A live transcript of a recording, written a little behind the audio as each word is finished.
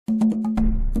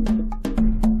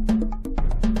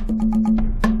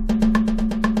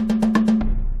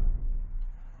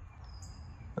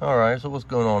Alright, so what's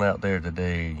going on out there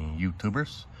today,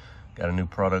 YouTubers? Got a new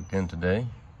product in today.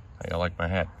 Hey, I like my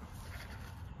hat.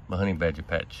 My honey badger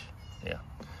patch. Yeah.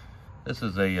 This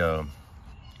is a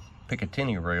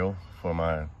Picatinny rail for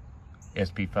my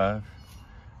SP5.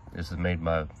 This is made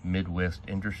by Midwest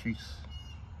Industries.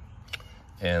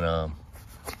 And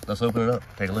let's open it up,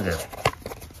 take a look at it.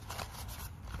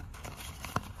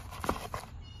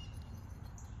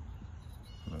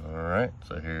 Alright,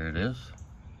 so here it is.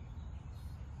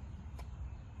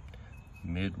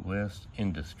 Midwest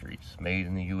Industries, made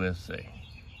in the USA.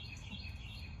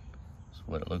 That's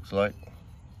what it looks like.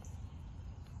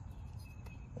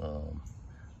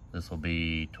 This will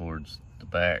be towards the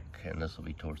back and this will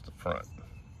be towards the front.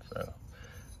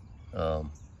 So,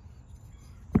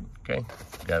 okay,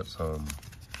 got some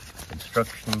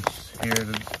instructions here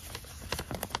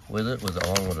with it,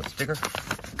 along with a sticker.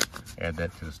 Add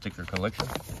that to the sticker collection.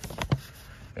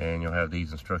 And you'll have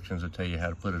these instructions that tell you how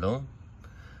to put it on.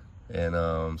 And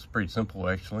it's pretty simple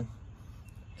actually.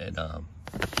 And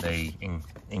they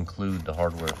include the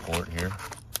hardware for it here.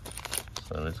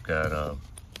 So it's got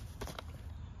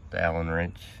the Allen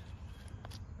wrench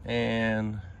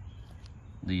and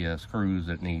the screws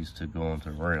that needs to go onto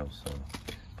the rail. So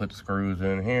put the screws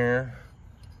in here,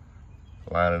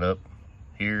 line it up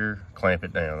here, clamp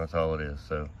it down. That's all it is.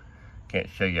 So can't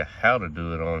show you how to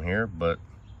do it on here, but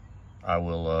I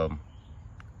will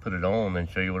put it on and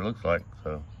show you what it looks like.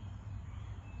 So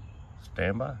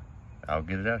stand by, I'll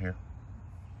get it out here.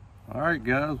 All right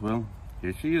guys, well,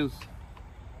 here she is.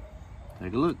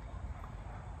 Take a look.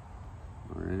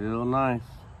 Real nice.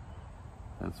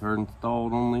 That's her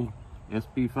installed on the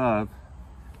SP5.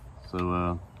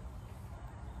 So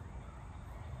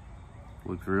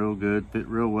looks real good, fit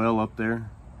real well up there.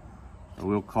 I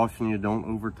will caution you, don't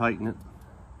over tighten it.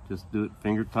 Just do it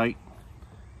finger tight,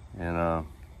 and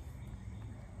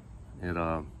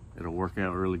it'll work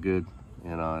out really good.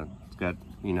 And it's got,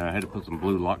 you know, I had to put some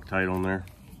blue Loctite on there.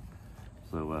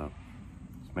 So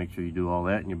just make sure you do all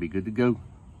that and you'll be good to go.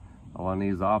 All I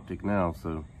need is the optic now.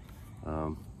 So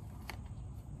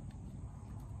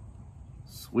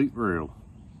sweet rail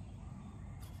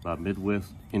by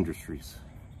Midwest Industries.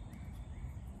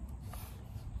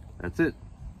 That's it.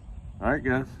 All right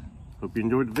guys, hope you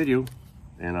enjoyed the video,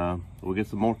 and we'll get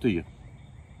some more to you.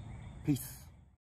 Peace.